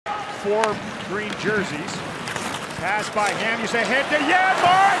4 green jerseys. Pass by Hamhuis ahead to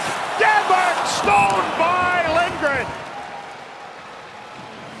Janmark! Janmark stoned by Lindgren!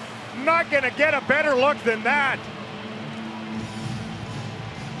 Not going to get a better look than that.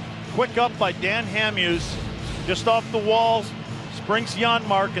 Quick up by Dan Hamhuis, just off the walls, springs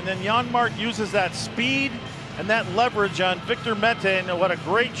Janmark, and then Janmark uses that speed and that leverage on Victor Mete, and what a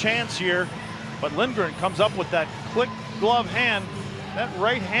great chance here. But Lindgren comes up with that click glove hand, that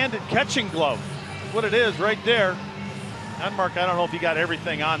right-handed catching glove. That's what it is right there. Janmark, I don't know if he got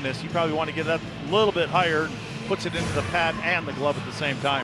everything on this. He probably want to get that a little bit higher, puts it into the pad and the glove at the same time.